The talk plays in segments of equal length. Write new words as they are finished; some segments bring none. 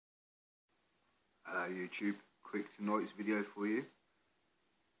Hello YouTube, quick tonight's video for you.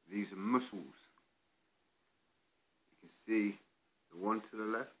 These are mussels. You can see the one to the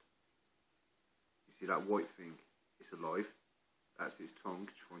left. You see that white thing? It's alive. That's its tongue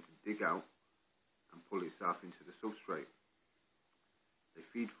trying to dig out and pull itself into the substrate. They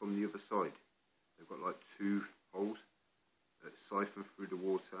feed from the other side. They've got like two holes that siphon through the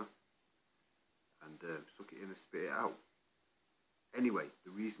water and suck it in and spit it out. Anyway,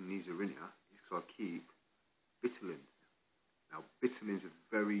 the reason these are in here is because I keep bitterlings. Now, bitterlings are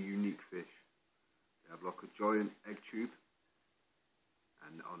very unique fish. They have like a giant egg tube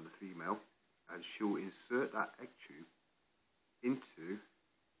and on the female, and she'll insert that egg tube into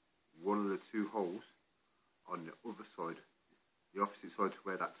one of the two holes on the other side, the opposite side to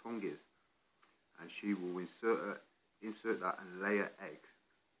where that tongue is, and she will insert that and lay her eggs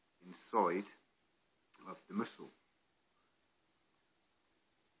inside of the mussel.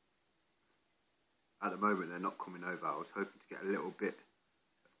 At the moment they're not coming over. I was hoping to get a little bit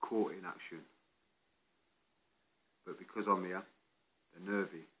of caught in action, but because I'm here, they're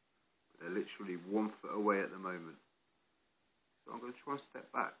nervy. But they're literally 1 foot away at the moment. So I'm going to try and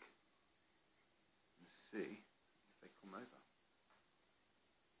step back and see if they come over.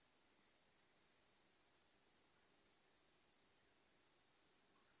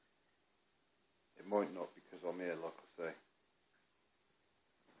 It might not because I'm here, like I say.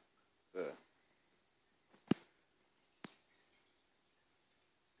 But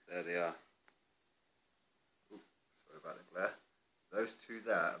there they are. Ooh, sorry about the glare. Those two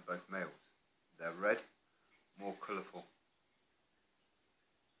there are both males. They're red, more colourful.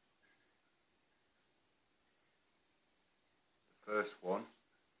 The first one,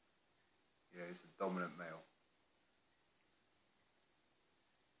 yeah, is the dominant male.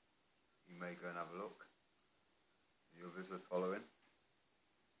 You may go and have a look. The others are following.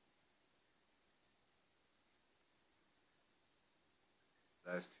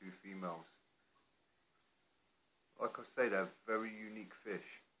 There's two females. Like I say, they're very unique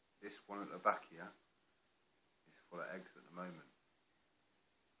fish. This one at the back here is full of eggs at the moment.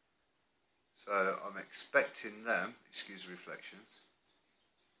 So I'm expecting them, excuse the reflections,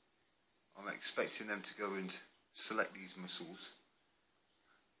 I'm expecting them to go and select these mussels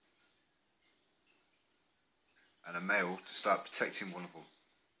and a male to start protecting one of them.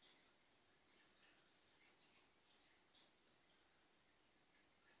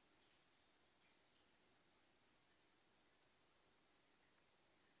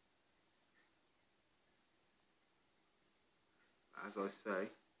 As I say,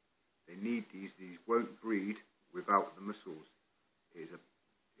 they need these won't breed without the mussels. It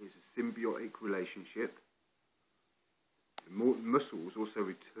is a symbiotic relationship. The mussels also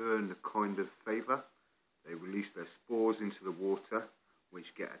return a kind of favour. They release their spores into the water,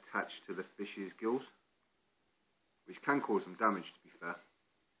 which get attached to the fish's gills, which can cause some damage, to be fair.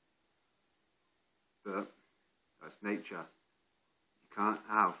 But that's nature. You can't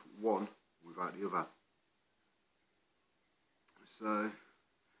have one without the other. So,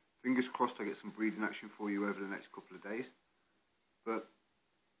 fingers crossed I get some breeding action for you over the next couple of days. But,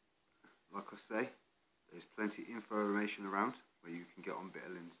 like I say, there's plenty of information around where you can get on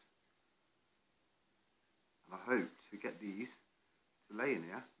bitterlings. And I hope to get these to lay in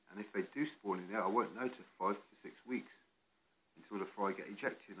here, and if they do spawn in here, I won't know till 5 to 6 weeks until the fry get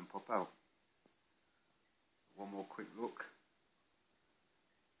ejected and pop out. One more quick look.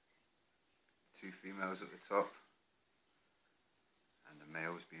 Two females at the top. And the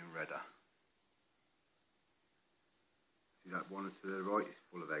male's being redder. See that one to the right is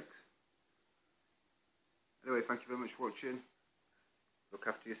full of eggs. Anyway, thank you very much for watching. Look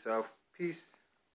after yourself. Peace.